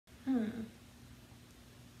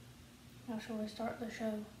How shall we start the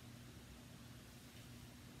show?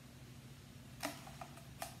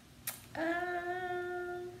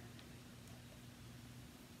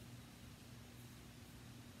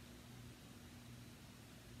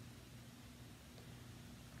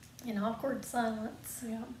 In awkward silence.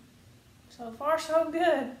 Yeah. So far, so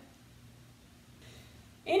good.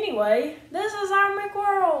 Anyway, this is our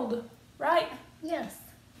McWorld, right? Yes.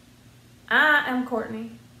 I am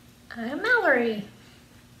Courtney. I'm Mallory.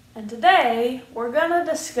 And today, we're going to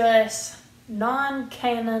discuss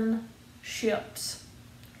non-canon ships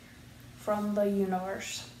from the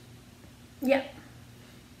universe. Yep.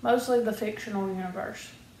 Mostly the fictional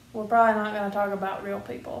universe. We're probably not going to talk about real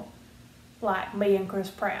people like me and Chris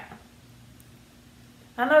Pratt.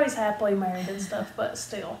 I know he's happily married and stuff, but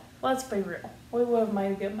still, let's be real. We would have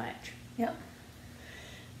made a good match. Yep.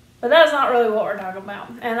 But that's not really what we're talking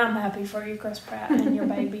about. And I'm happy for you, Chris Pratt, and your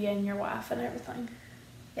baby and your wife and everything.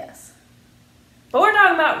 Yes. But we're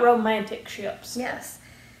talking about romantic ships. Yes.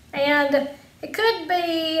 And it could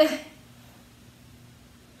be,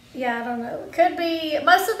 I don't know. It could be,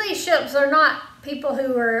 most of these ships are not people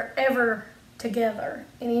who are ever together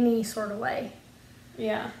in any sort of way.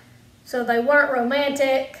 Yeah. So they weren't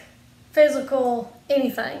romantic, physical,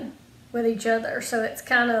 anything with each other. So it's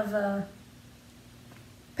kind of,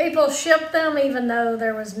 people ship them even though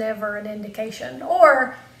there was never an indication.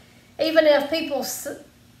 Or even if people,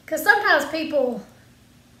 because sometimes people,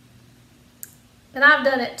 and I've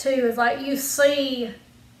done it too, is like you see,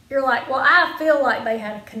 you're like, well, I feel like they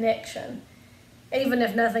had a connection, even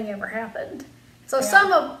if nothing ever happened. So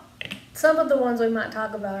Yeah. some of the ones we might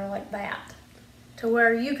talk about are like that, to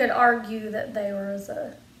where you could argue that they were as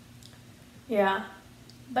a... Yeah.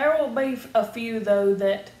 There will be a few, though,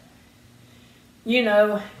 that, you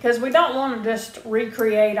know, because we don't want to just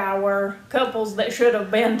recreate our couples that should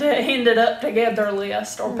have been ended up together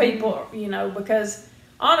list or people, you know, because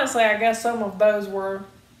honestly, I guess some of those were,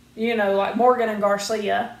 you know, like Morgan and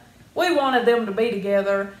Garcia. We wanted them to be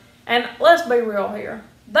together, and let's be real here.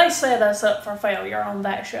 They set us up for failure on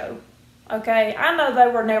that show. Okay, I know they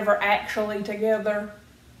were never actually together,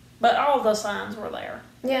 but all the signs were there.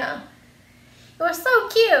 Yeah. It was so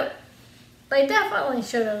cute. They definitely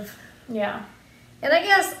should have. Yeah. And I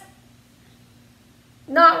guess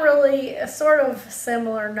not really, a sort of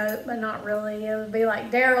similar note, but not really. It would be like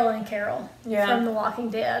Daryl and Carol from The Walking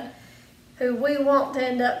Dead, who we want to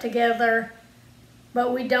end up together,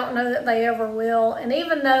 but we don't know that they ever will. And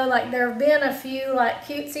even though like there have been a few like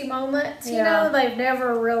cutesy moments, you know, they've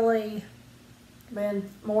never really been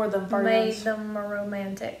more than friends. Made them a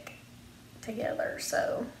romantic together.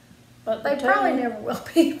 So, but they probably never will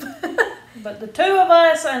be. But the two of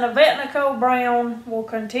us and Yvette Nicole Brown will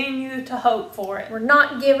continue to hope for it. We're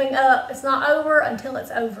not giving up. It's not over until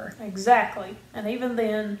it's over. Exactly. And even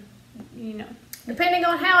then, you know. Depending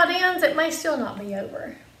on how it ends, it may still not be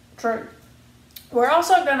over. True. We're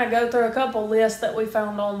also going to go through a couple lists that we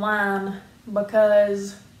found online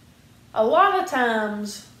because a lot of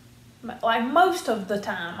times, like most of the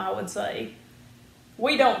time, I would say,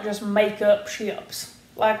 we don't just make up ships.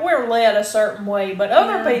 Like, we're led a certain way, but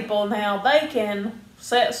other people now, they can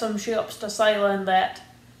set some ships to sailing that,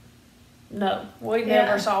 no, we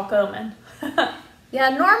never saw coming. Yeah,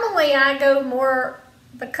 normally I go more,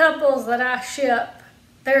 the couples that I ship,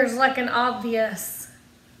 there's like an obvious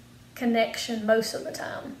connection most of the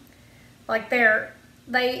time. Like,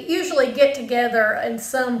 they usually get together in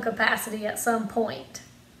some capacity at some point.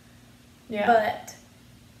 Yeah. But...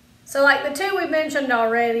 so, like, the two we mentioned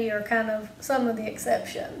already are kind of some of the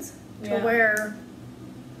exceptions to where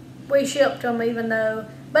we shipped them even though...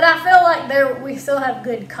 but I feel like we still have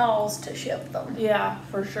good cause to ship them. Yeah,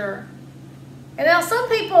 for sure. And now some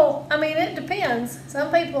people, I mean, it depends. Some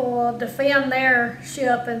people will defend their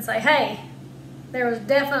ship and say, hey, there was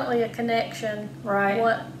definitely a connection. Right.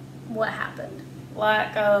 What happened?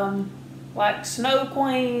 Like Snow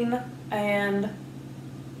Queen and...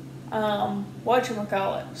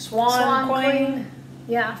 whatchamacallit? Swan Queen?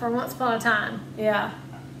 Yeah, from Once Upon a Time. Yeah.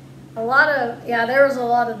 There was a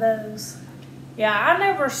lot of those. Yeah, I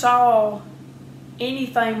never saw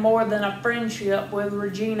anything more than a friendship with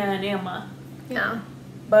Regina and Emma. Yeah.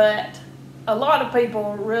 But a lot of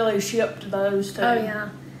people really shipped those two. Oh, yeah.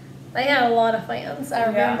 They had a lot of fans, I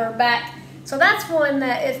remember back. So that's one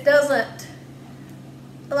that it doesn't...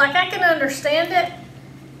 like, I can understand it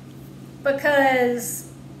because...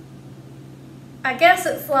 I guess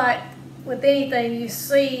it's like with anything you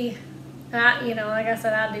see, like I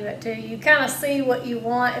said, I do it too. You kind of see what you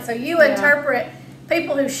want, and so you interpret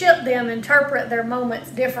people who ship them interpret their moments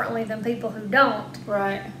differently than people who don't.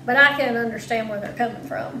 Right. But I can understand where they're coming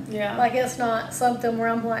from. Yeah. Like, it's not something where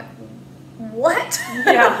I'm like, what?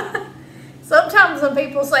 Yeah. Sometimes when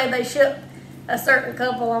people say they ship a certain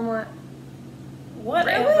couple, I'm like, what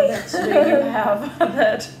really? evidence do you have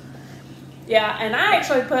that? Yeah, and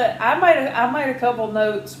I made a couple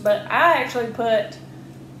notes, but I actually put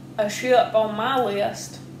a ship on my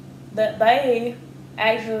list that they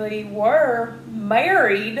actually were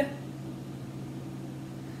married,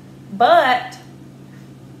 but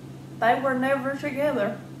they were never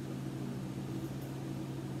together.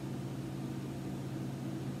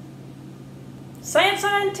 Sansa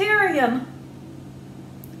and Tyrion.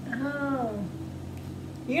 oh.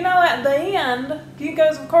 You know, at the end,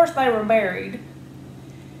 because of course they were married,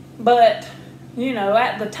 but, you know,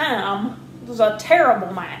 at the time, it was a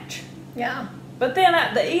terrible match. Yeah. But then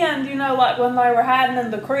at the end, you know, like when they were hiding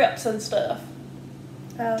in the crypts and stuff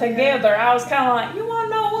together, Yeah. I was kind of like, you want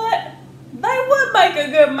to know what? They would make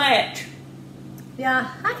a good match. Yeah,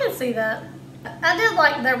 I can see that. I did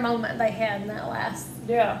like their moment they had in that last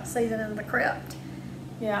season in the crypt.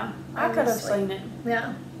 Yeah, I could have Honestly. seen it.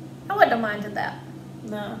 Yeah. I wouldn't have minded that.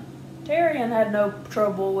 No. Tyrion had no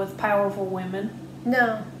trouble with powerful women.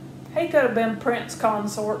 No. He could have been Prince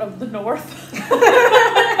Consort of the North.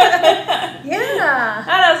 Yeah.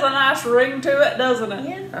 That has a nice ring to it, doesn't it?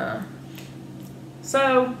 Yeah.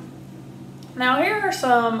 So, now here are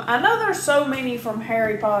some. I know there's so many from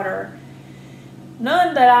Harry Potter.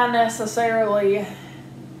 None that I necessarily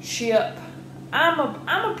ship. I'm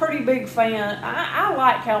a pretty big fan. I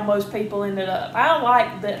like how most people ended up. I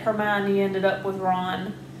like that Hermione ended up with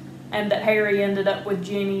Ron and that Harry ended up with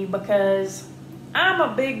Ginny, because I'm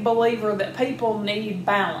a big believer that people need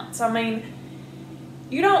balance. I mean,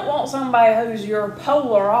 you don't want somebody who's your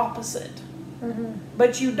polar opposite,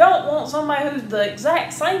 but you don't want somebody who's the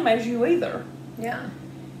exact same as you either. Yeah.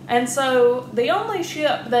 And so the only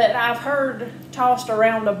ship that I've heard tossed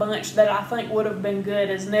around a bunch that I think would have been good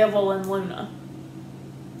is Neville and Luna.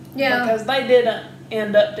 Yeah. Because they didn't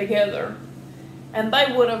end up together. And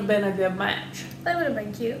they would have been a good match. They would have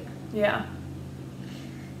been cute. Yeah.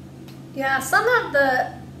 Yeah, some of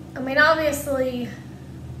the, I mean, obviously,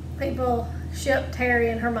 people shipped Harry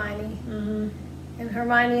and Hermione. Mm-hmm. And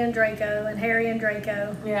Hermione and Draco, and Harry and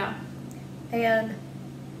Draco. Yeah. And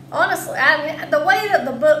honestly, I mean, the way that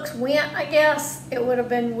the books went, I guess, it would have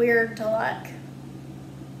been weird to like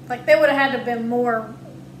there would have had to have been more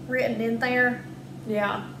written in there.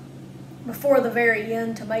 Yeah. Before the very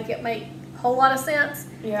end to make it make a whole lot of sense.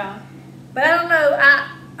 Yeah. But I don't know,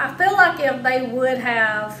 I feel like if they would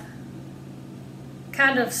have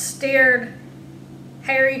kind of steered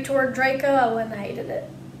Harry toward Draco, I wouldn't have hated it.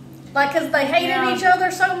 Like, because they hated each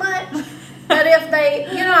other so much. But if they,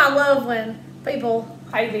 you know, I love when people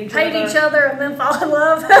hate each other and then fall in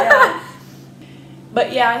love. Yeah.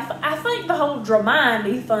 But yeah, I think the whole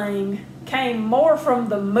Dramandi thing came more from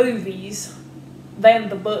the movies than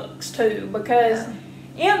the books too, because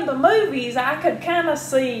in the movies I could kind of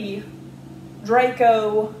see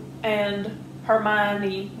Draco and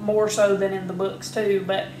Hermione more so than in the books too.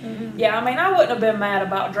 But yeah, I mean, I wouldn't have been mad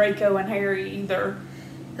about Draco and Harry either.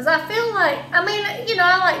 Because I feel like, I mean, you know,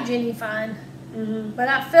 I like Ginny fine, but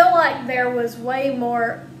I feel like there was way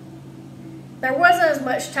more. There wasn't as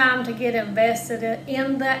much time to get invested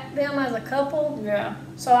in them as a couple. Yeah.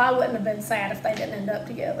 So I wouldn't have been sad if they didn't end up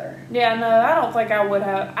together. Yeah, no, I don't think I would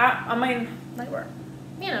have. I mean, they were,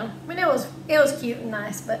 you know, I mean, it was cute and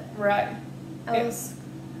nice, but right. I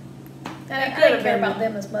didn't care about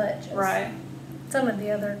them as much as some of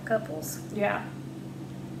the other couples. Yeah.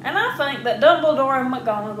 And I think that Dumbledore and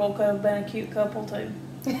McGonagall could have been a cute couple too.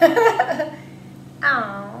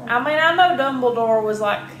 Oh. I mean, I know Dumbledore was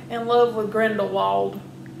like in love with Grindelwald,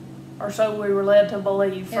 or so we were led to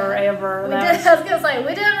believe forever. I was gonna say,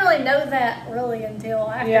 we didn't really know that really until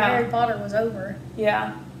after Harry Potter was over.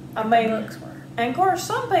 Yeah, I mean, the books were. And of course,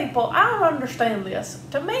 some people, I don't understand this.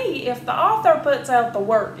 To me, if the author puts out the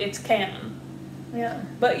work, it's canon. Yeah.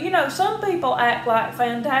 But you know, some people act like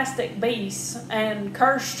Fantastic Beasts and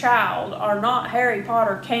Cursed Child are not Harry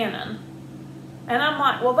Potter canon. And I'm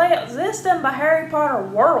like, well, they exist in the Harry Potter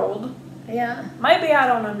world. Yeah. Maybe I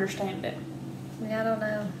don't understand it. Yeah, I don't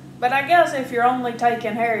know. But I guess if you're only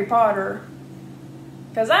taking Harry Potter,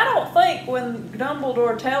 because I don't think when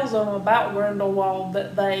Dumbledore tells them about Grindelwald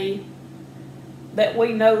that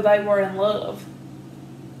we know they were in love.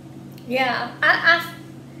 Yeah, I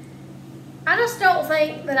just don't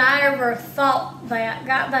think that I ever got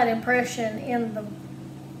that impression in the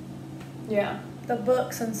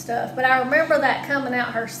books and stuff. But I remember that coming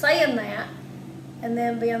out, her saying that, and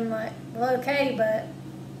then being like, well, okay, but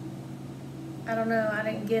I don't know, I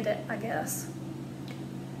didn't get it, I guess.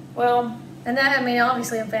 Well, and that, I mean,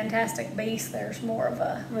 obviously in Fantastic Beasts, there's more of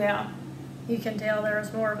a, you can tell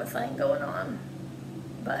there's more of a thing going on,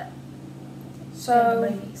 but so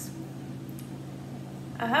in the movies.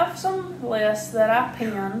 I have some lists that I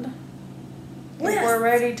pinned. Lists. If we're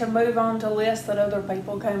ready to move on to lists that other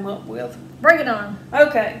people came up with. Bring it on.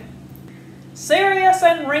 Okay. Sirius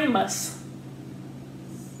and Remus.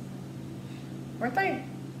 Weren't they?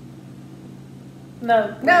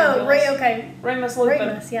 No. No, okay. Remus Lupin.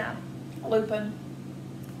 Remus, yeah. Lupin.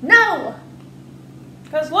 No!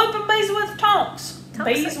 Because Lupin bees with Tonks.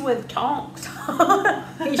 Bees with Tonks.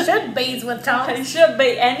 He should bees with Tonks. He should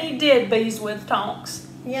be, and he did bees with Tonks.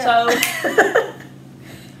 Yeah. So,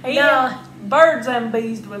 birds and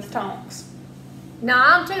bees with Tonks. No,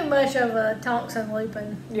 I'm too much of a Tonks and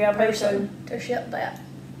Lupin person to ship that.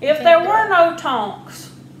 If there were no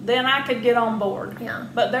Tonks, then I could get on board. Yeah.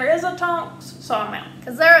 But there is a Tonks, so I'm out.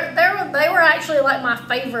 Because they were actually like my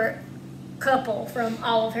favorite couple from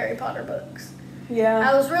all of Harry Potter books.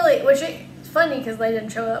 Yeah. I was really, which it's funny because they didn't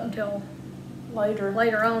show up until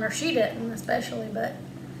later on, or she didn't especially, but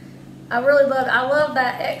I love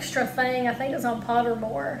that extra thing. I think it's on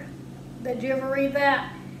Pottermore. Did you ever read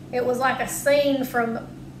that? It was like a scene from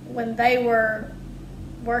when they were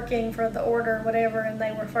working for the Order or whatever, and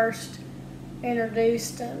they were first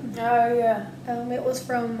introduced. And oh yeah. It was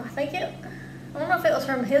from, I don't know if it was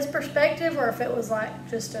from his perspective or if it was like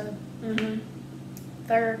just a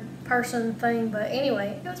third person thing, but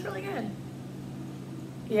anyway, it was really good.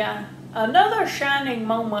 Yeah. Another shining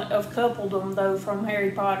moment of coupledom, though, from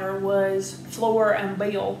Harry Potter was Fleur and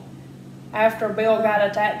Bill. After Bill got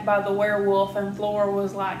attacked by the werewolf, and Fleur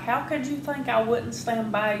was like, how could you think I wouldn't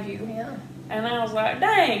stand by you? Yeah. And I was like,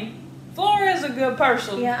 dang, Fleur is a good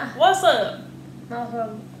person. Yeah. What's up? That's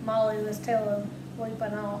what Molly was telling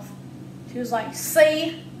Lupin off. She was like,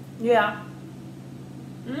 see? Yeah.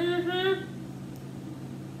 Mm-hmm.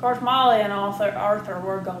 Of course, Molly and Arthur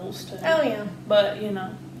were goals, too. Oh, yeah. But, you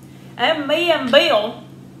know. And me and Bill,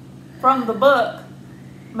 from the book,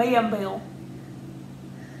 me and Bill.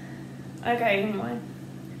 Okay, anyway.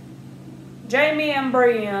 Jamie and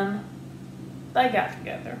Brienne, they got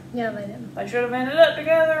together. Yeah, they did. They should have ended up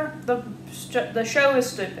together. The show is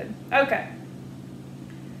stupid. Okay.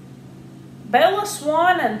 Bella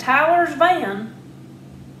Swan and Tyler's van.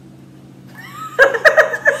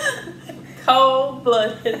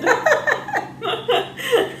 Cold-blooded.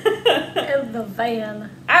 And the van.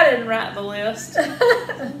 I didn't write the list.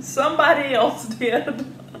 Somebody else did.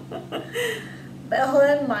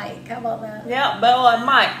 Bella and Mike. How about that? Yeah, Bella and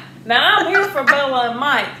Mike. Now, I'm here for Bella and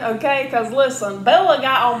Mike, okay? Because, listen, Bella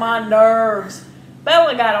got on my nerves.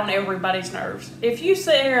 Bella got on everybody's nerves. If you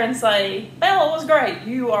sit here and say, Bella was great,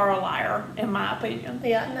 you are a liar, in my opinion.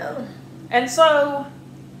 Yeah, I know. And so,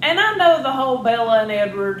 and I know the whole Bella and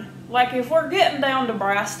Edward, like, if we're getting down to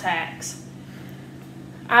brass tacks,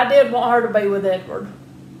 I did want her to be with Edward.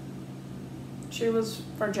 She was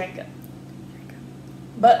for Jacob.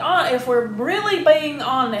 But if we're really being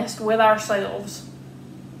honest with ourselves,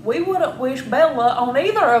 we wouldn't wish Bella on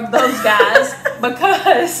either of those guys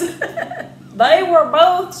because they were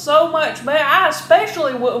both so much better. I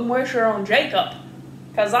especially wouldn't wish her on Jacob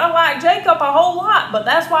because I like Jacob a whole lot, but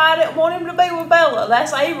that's why I didn't want him to be with Bella.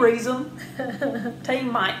 That's a reason.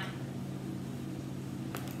 Team Mike.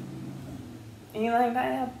 Anything to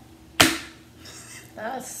add?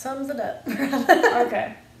 That sums it up.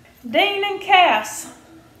 Okay. Dean and Cass.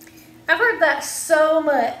 I've heard that so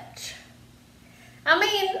much. I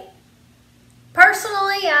mean,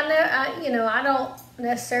 personally, I don't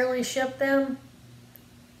necessarily ship them,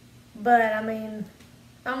 but I mean,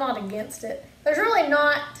 I'm not against it. There's really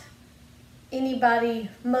not anybody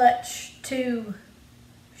much to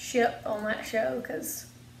ship on that show because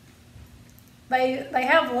they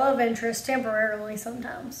have love interest temporarily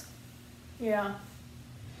sometimes. Yeah.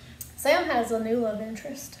 Sam has a new love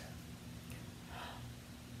interest.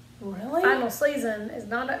 Really? Final season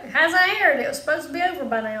hasn't aired. It was supposed to be over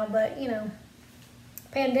by now, but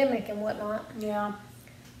pandemic and whatnot. Yeah.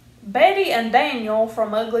 Betty and Daniel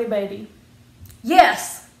from Ugly Betty.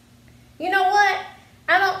 Yes. You know what?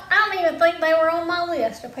 I don't even think they were on my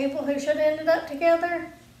list of people who should have ended up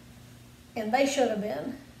together, and they should have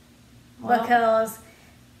been. Wow. Because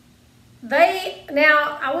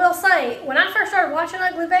now I will say, when I first started watching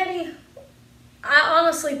Ugly Betty, I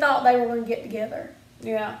honestly thought they were going to get together.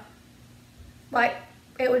 Yeah. Like,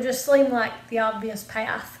 it would just seem like the obvious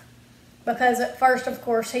path. Because at first, of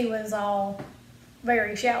course, he was all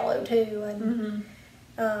very shallow, too. And,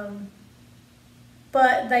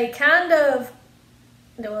 but they kind of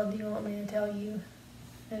Well, do you want me to tell you?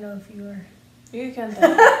 I don't know if you were. You can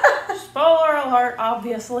tell. Spoiler alert,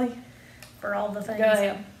 obviously. For all the things. Go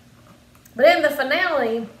ahead. But in the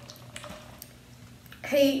finale,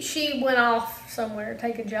 she went off somewhere to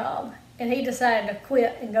take a job, and he decided to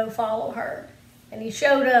quit and go follow her. And he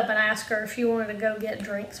showed up and asked her if she wanted to go get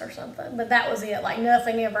drinks or something. But that was it. Like,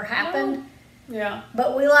 nothing ever happened. Yeah.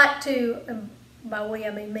 But we like to, and by we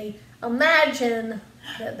I mean me, imagine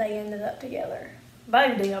that they ended up together.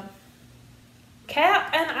 They did.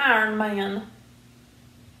 Cap and Iron Man.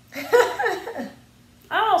 I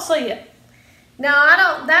don't see it. No, I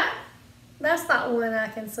don't. That's not one I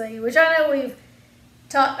can see. Which I know we've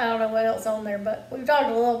talked. I don't know what else on there, but we've talked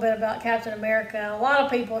a little bit about Captain America. A lot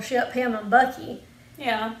of people ship him and Bucky.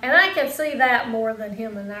 Yeah. And I can see that more than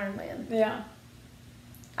him and Iron Man. Yeah.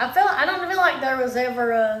 I don't feel like there was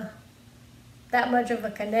ever that much of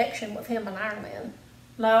a connection with him and Iron Man.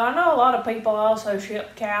 No, I know a lot of people also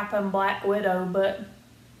ship Cap and Black Widow, but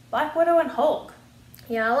Black Widow and Hulk.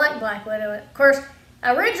 Yeah, I like Black Widow. Of course,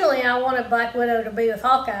 originally I wanted Black Widow to be with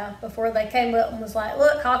Hawkeye before they came up and was like,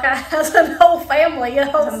 look, Hawkeye has a whole family, a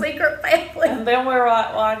whole secret family. And then we were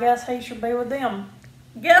like, well, I guess he should be with them.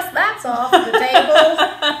 Guess that's off the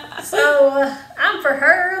table. So, I'm for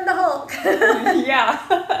her and the Hulk.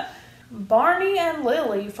 Yeah. Barney and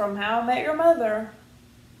Lily from How I Met Your Mother.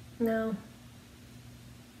 No.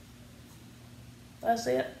 That's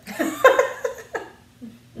it.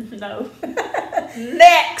 No.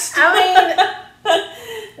 Next. I mean,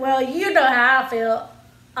 well, you know how I feel,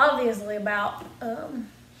 obviously, about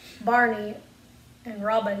Barney and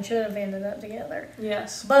Robin should have ended up together.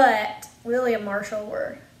 Yes. But Lily and Marshall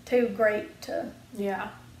were too great to... Yeah.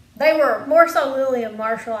 They were more so Lily and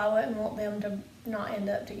Marshall. I wouldn't want them to not end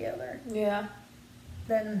up together. Yeah.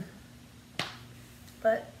 But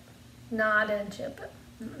no, I didn't ship it.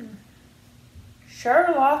 Mm-mm.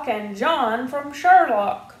 Sherlock and John from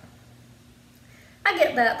Sherlock. I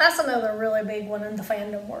get that. That's another really big one in the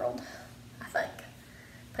fandom world, I think.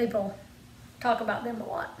 People talk about them a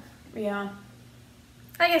lot. Yeah.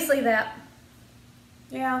 I can see that.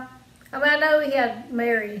 Yeah. I mean, I know he had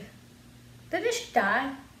Mary. Did she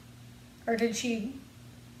die? Or did she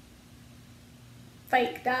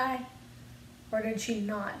fake die? Or did she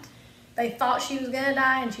not? They thought she was going to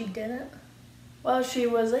die and she didn't. Well, she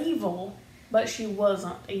was evil, but she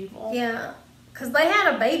wasn't evil. Yeah. Because they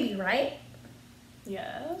had a baby, right?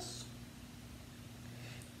 Yes.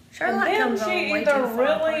 Sherlock and then comes on she way either too far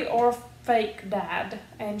really apart. or fake died.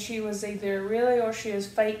 And she was either really or she is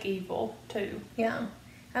fake evil, too. Yeah.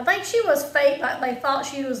 I think she was fake. Like they thought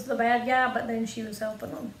she was the bad guy, but then she was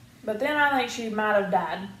helping them. But then I think she might have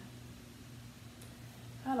died.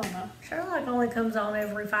 I don't know. Sherlock only comes on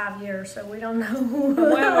every 5 years, so we don't know.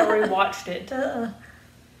 We haven't rewatched it.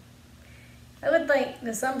 I would think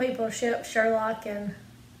that some people ship Sherlock and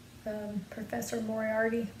Professor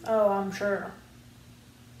Moriarty. Oh, I'm sure.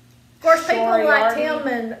 Of course, people liked Moriarty. him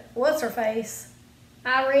and what's-her-face?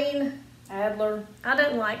 Irene. Adler. I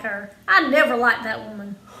didn't like her. I never liked that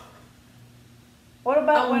woman. What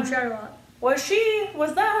about when Sherlock? Was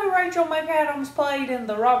that who Rachel McAdams played in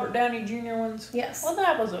the Robert Downey Jr. ones? Yes. Well,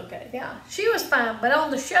 that was okay. Yeah, she was fine, but on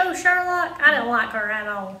the show Sherlock, I didn't like her at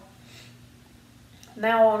all.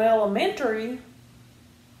 Now on Elementary,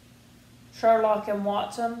 Sherlock and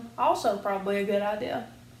Watson, also probably a good idea.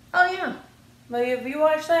 Oh yeah. But have you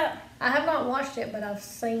watched that? I have not watched it, but I've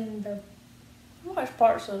seen the... I watched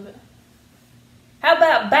parts of it. How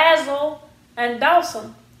about Basil and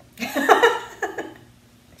Dawson?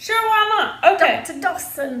 Sure, why not? Okay. Dr.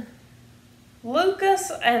 Dawson.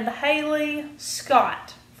 Lucas and Haley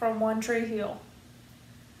Scott from One Tree Hill.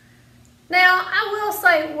 Now, I will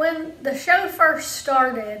say, when the show first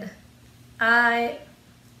started, you're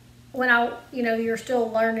still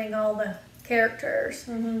learning all the characters,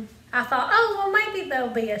 I thought, oh, well, maybe there'll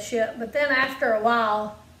be a ship. But then after a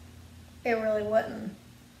while, it really wasn't.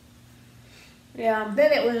 Yeah.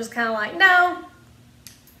 Then it was just kind of like, no,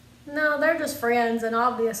 they're just friends, and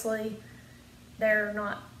obviously they're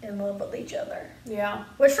not in love with each other. Yeah.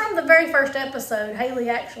 Which from the very first episode, Haley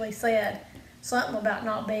actually said something about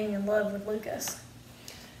not being in love with Lucas.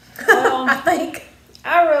 Well, I think.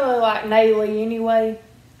 I really like Naley anyway.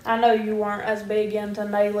 I know you weren't as big into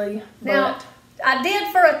Naley, but... Now, I did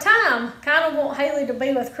for a time kind of want Haley to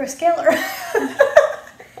be with Chris Keller.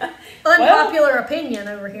 Unpopular opinion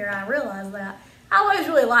over here, I realize that. I always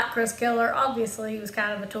really liked Chris Keller. Obviously, he was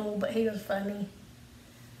kind of a tool, but he was funny.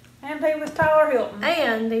 And he was Tyler Hilton.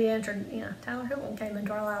 And he Tyler Hilton came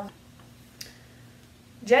into our lives.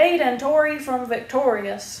 Jade and Tori from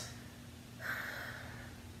Victorious.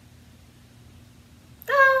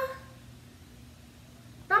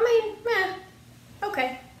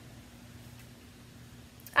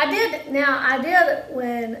 Now, I did,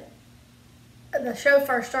 when the show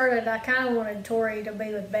first started, I kind of wanted Tori to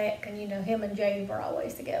be with Beck, and him and Jade were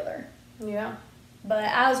always together. Yeah. But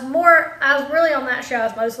I was really on that show, I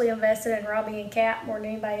was mostly invested in Robbie and Kat more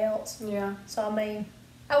than anybody else. Yeah. So, I mean,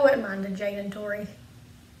 I wouldn't mind a Jade and Tori.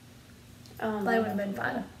 They would have been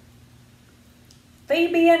fine.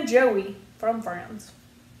 Phoebe and Joey from Friends.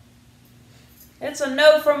 It's a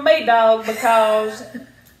no from me, dog, because,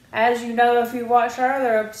 as you know, if you watched our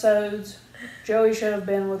other episodes, Joey should have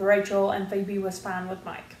been with Rachel and Phoebe was fine with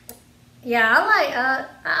Mike. Yeah,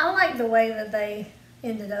 I like the way that they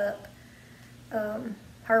ended up.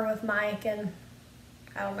 Her with Mike, and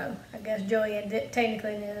I don't know, I guess Joey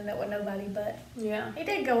technically ended up with nobody, but yeah, he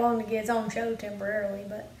did go on to get his own show temporarily,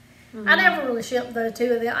 but I never really shipped the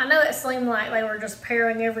two of them. I know it seemed like they were just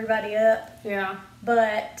pairing everybody up. Yeah.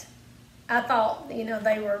 But I thought, they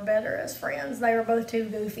were better as friends. They were both too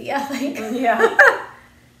goofy, I think. Yeah.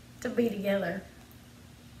 to be together.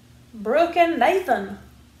 Brooke and Nathan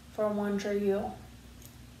from One Tree Hill.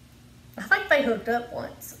 I think they hooked up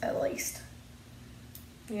once, at least.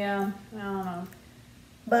 Yeah, I don't know.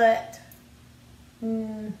 But,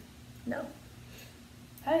 no.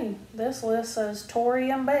 Hey, this list says Tori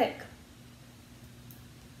and Beck.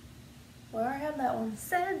 Well, I had that one.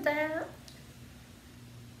 Said that.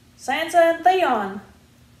 Sansa and Theon.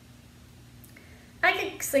 I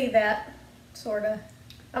could see that, sort of.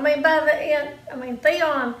 I mean, by the end,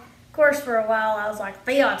 Theon, of course, for a while, I was like,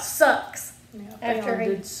 Theon sucks. Yeah, after Theon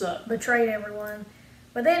did suck. Betrayed everyone.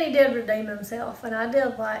 But then he did redeem himself, and I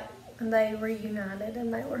did like when they reunited,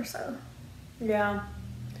 and they were so. Yeah.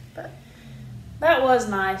 But that was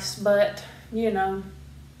nice, but,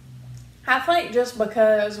 I think just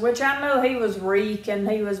because, which I know he was weak and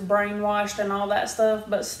he was brainwashed and all that stuff,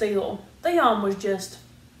 but still, Theon was just,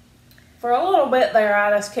 for a little bit there,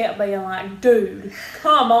 I just kept being like, dude,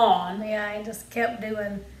 come on. Yeah, he just kept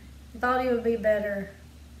doing, thought he would be better,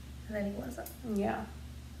 and then he wasn't. Yeah.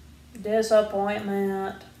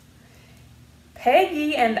 Disappointment.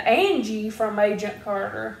 Peggy and Angie from Agent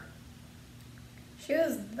Carter. She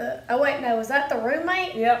was was that the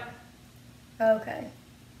roommate? Yep. Okay.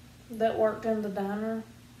 That worked in the diner.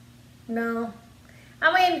 No.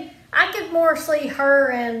 I could more see her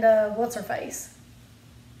and, what's her face?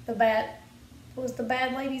 What was the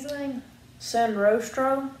bad lady's name? Sen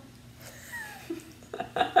Rostro.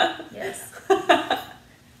 Yes. I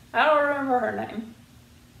don't remember her name.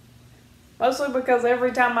 Mostly because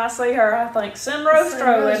every time I see her, I think Sen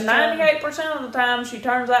Rostro, and 98% of the time she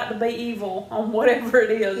turns out to be evil on whatever it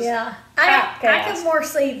is. Yeah. I could more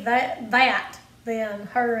see that than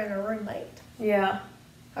her and her roommate. Yeah.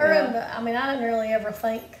 I didn't really ever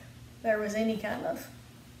think there was any kind of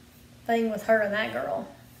thing with her and that girl.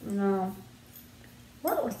 No.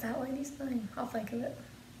 What was that lady's name? I'll think of it.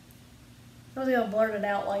 I was going to blurt it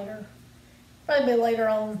out later. Probably later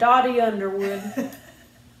on. Dottie Underwood.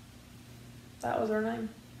 That was her name.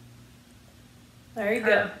 There you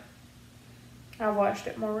go. I watched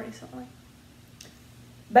it more recently.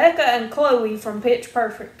 Becca and Chloe from Pitch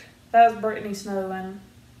Perfect. That was Brittany Snow and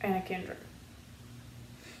Anna Kendrick.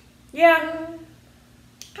 Yeah,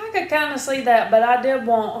 I could kind of see that, but I did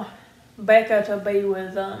want Becca to be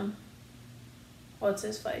with, what's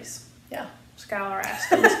his face? Yeah. Skylar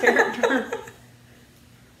Astin's character.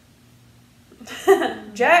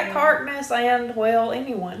 Jack Harkness and,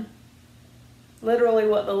 anyone. Literally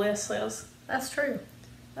what the list says. That's true.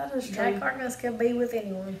 That is true. Jack Harkness could be with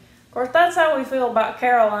anyone. Of course, that's how we feel about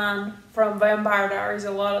Caroline from Vampire Diaries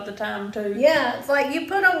a lot of the time, too. Yeah, it's like you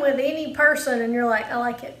put them with any person and you're like, I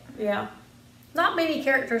like it. Yeah. Not many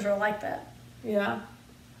characters are like that. Yeah.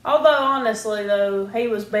 Although, honestly, though, he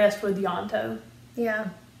was best with Yonto. Yeah.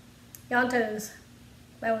 Yonto's,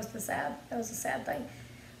 that was a sad thing.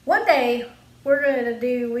 One day,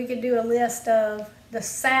 we could do a list of the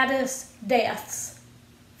saddest deaths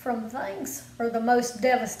from things, or the most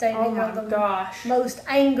devastating, or the most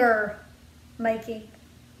anger-making.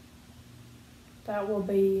 That will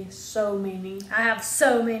be so many. I have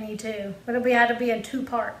so many, too. But it'll have to be in 2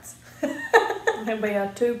 parts. It'll be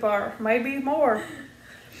a 2-part, maybe more.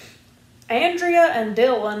 Andrea and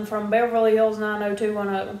Dylan from Beverly Hills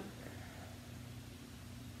 90210.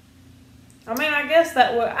 I guess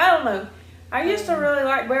that would, I don't know. I used to really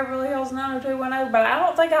like Beverly Hills 90210, but I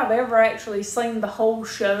don't think I've ever actually seen the whole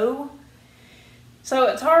show. So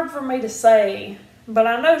it's hard for me to say. But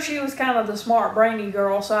I know she was kind of the smart, brainy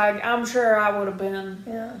girl, so I'm sure I would have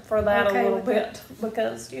been for that a little bit.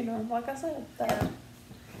 Because, like I said, I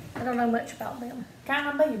don't know much about them. Kind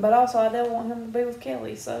of me, but also I didn't want him to be with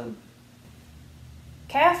Kelly, so.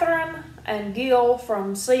 Catherine and Gil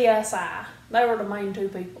from CSI. They were the main 2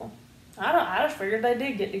 people. I just figured they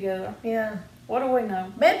did get together. Yeah. What do we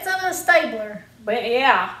know? Benson and Stabler.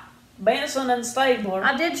 Yeah. Benson and Stabler.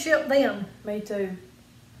 I did ship them. Me too.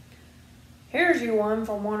 Here's you one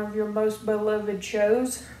from one of your most beloved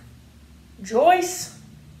shows. Joyce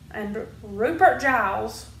and Rupert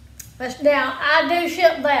Giles. Now, I do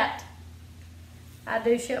ship that.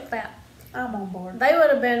 I'm on board. They would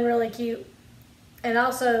have been really cute. And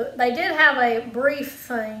also, they did have a brief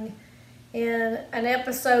thing in an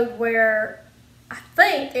episode where, I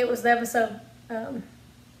think it was the episode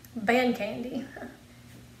Band Candy.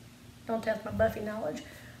 Don't test my Buffy knowledge.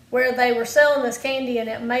 Where they were selling this candy and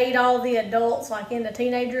it made all the adults like into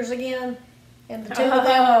teenagers again. And the two of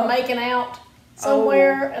them were making out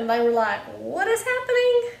somewhere and they were like, what is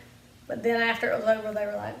happening? But then after it was over, they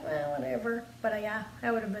were like, well, whatever. But yeah,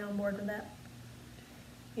 I would have been on board with that.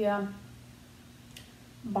 Yeah.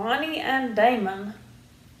 Bonnie and Damon.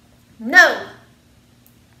 No.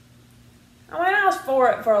 I mean, I was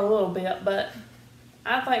for it for a little bit, but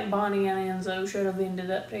I think Bonnie and Enzo should have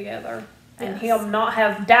ended up together. And him not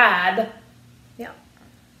have died. Yeah.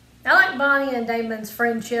 I like Bonnie and Damon's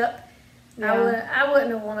friendship. Yeah. I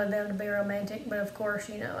wouldn't have wanted them to be romantic, but of course,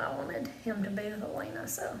 you know, I wanted him to be with Elena,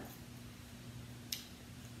 so.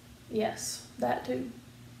 Yes, that too.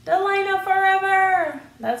 Delana forever!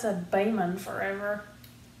 That's a Damon forever.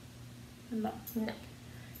 No. No.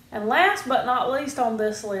 And last but not least on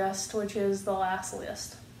this list, which is the last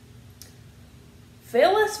list,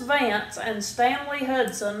 Phyllis Vance and Stanley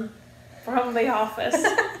Hudson from The Office.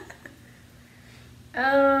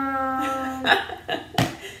 Add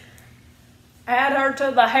her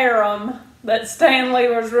to the harem that Stanley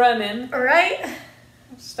was running. Right?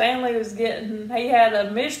 Stanley was he had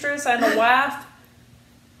a mistress and a wife.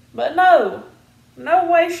 But no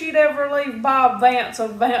way she'd ever leave Bob Vance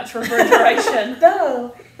of Vance Refrigeration.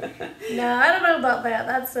 No, I don't know about that.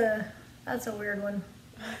 That's a weird one.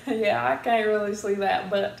 Yeah, I can't really see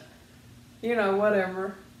that, but you know,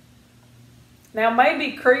 whatever. Now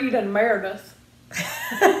maybe Creed and Meredith.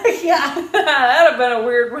 Yeah. That'd have been a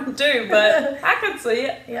weird one too, but I could see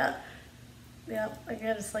it. Yeah. Yeah, I could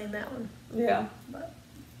have seen that one. Yeah. But,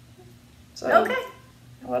 so, okay.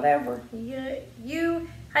 Whatever. You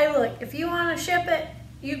hey look, if you want to ship it,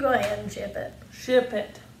 you go ahead and ship it. Ship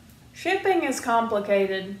it. Shipping is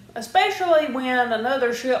complicated, especially when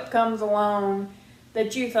another ship comes along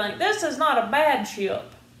that you think, this is not a bad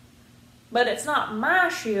ship, but it's not my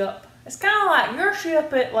ship. It's kind of like your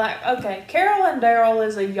ship, okay, Carol and Daryl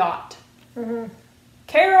is a yacht. Mm-hmm.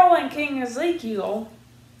 Carol and King Ezekiel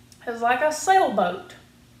is like a sailboat.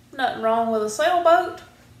 Nothing wrong with a sailboat.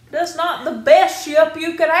 That's not the best ship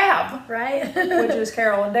you could have. Right. Which is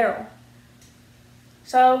Carol and Daryl.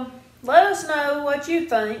 So, let us know what you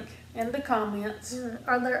think in the comments.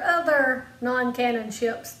 Are there other non-canon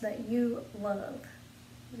ships that you love?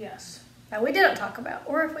 Yes. That we didn't talk about,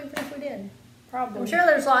 or if we did. Probably. I'm sure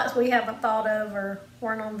there's lots we haven't thought of or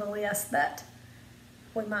weren't on the list that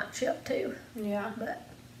we might ship to. Yeah. But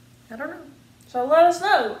I don't know. So let us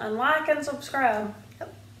know and like and subscribe.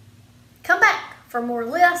 Yep. Come back for more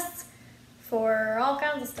lists, for all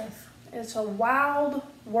kinds of stuff. It's a wild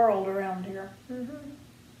world around here. Mm-hmm.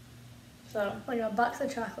 So. Like a box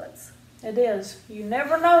of chocolates. It is. You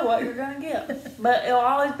never know what you're going to get. But it'll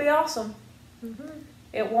always be awesome. Mm-hmm.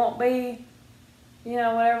 It won't be,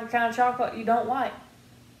 whatever kind of chocolate you don't like.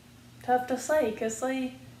 Tough to say, because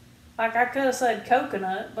see, like I could have said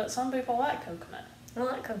coconut, but some people like coconut. I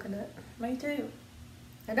like coconut. Me too.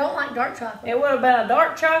 I don't like dark chocolate. It would have been a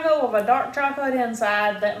dark chocolate with a dark chocolate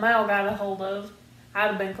inside that Mal got a hold of. I'd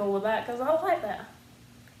have been cool with that, because I like that.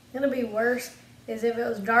 It's going to be worse is if it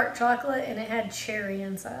was dark chocolate and it had cherry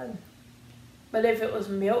inside. But if it was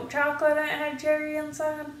milk chocolate and it had cherry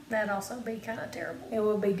inside, that'd also be kind of terrible. It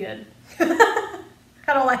would be good. I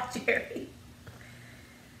don't like cherry.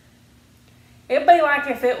 It'd be like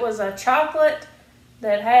if it was a chocolate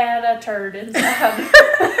that had a turd inside.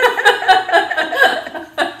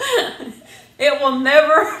 It will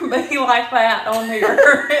never be like that on here.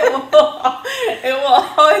 It will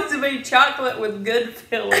always be chocolate with good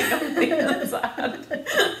filling on the inside.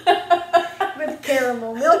 With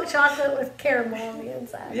caramel. Milk chocolate with caramel on the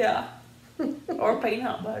inside. Yeah. Or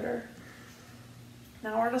peanut butter.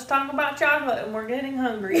 Now we're just talking about chocolate and we're getting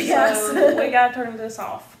hungry. Yes. So we gotta turn this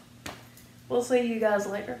off. We'll see you guys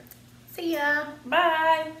later. See ya.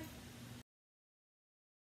 Bye.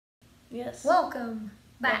 Yes. Welcome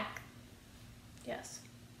back. Yes.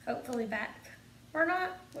 Hopefully back. Or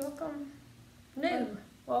not. Welcome. New.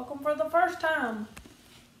 Welcome for the first time.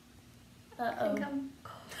 Uh-oh.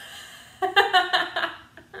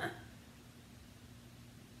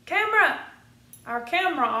 Camera! Our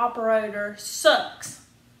camera operator sucks.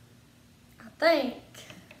 I think.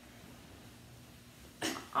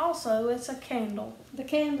 Also, it's a candle. The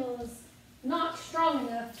candle is not strong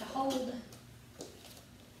enough to hold.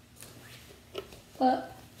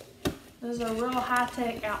 But this is a real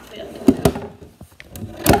high-tech outfit.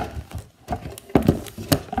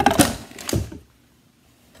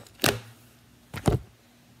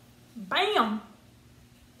 Bam!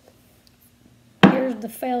 Here's the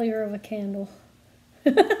failure of a candle.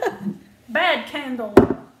 Bad candle.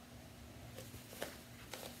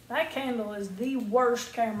 That candle is the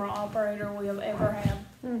worst camera operator we have ever had.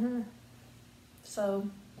 Mm-hmm. So,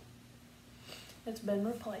 it's been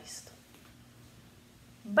replaced.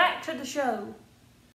 Back to the show.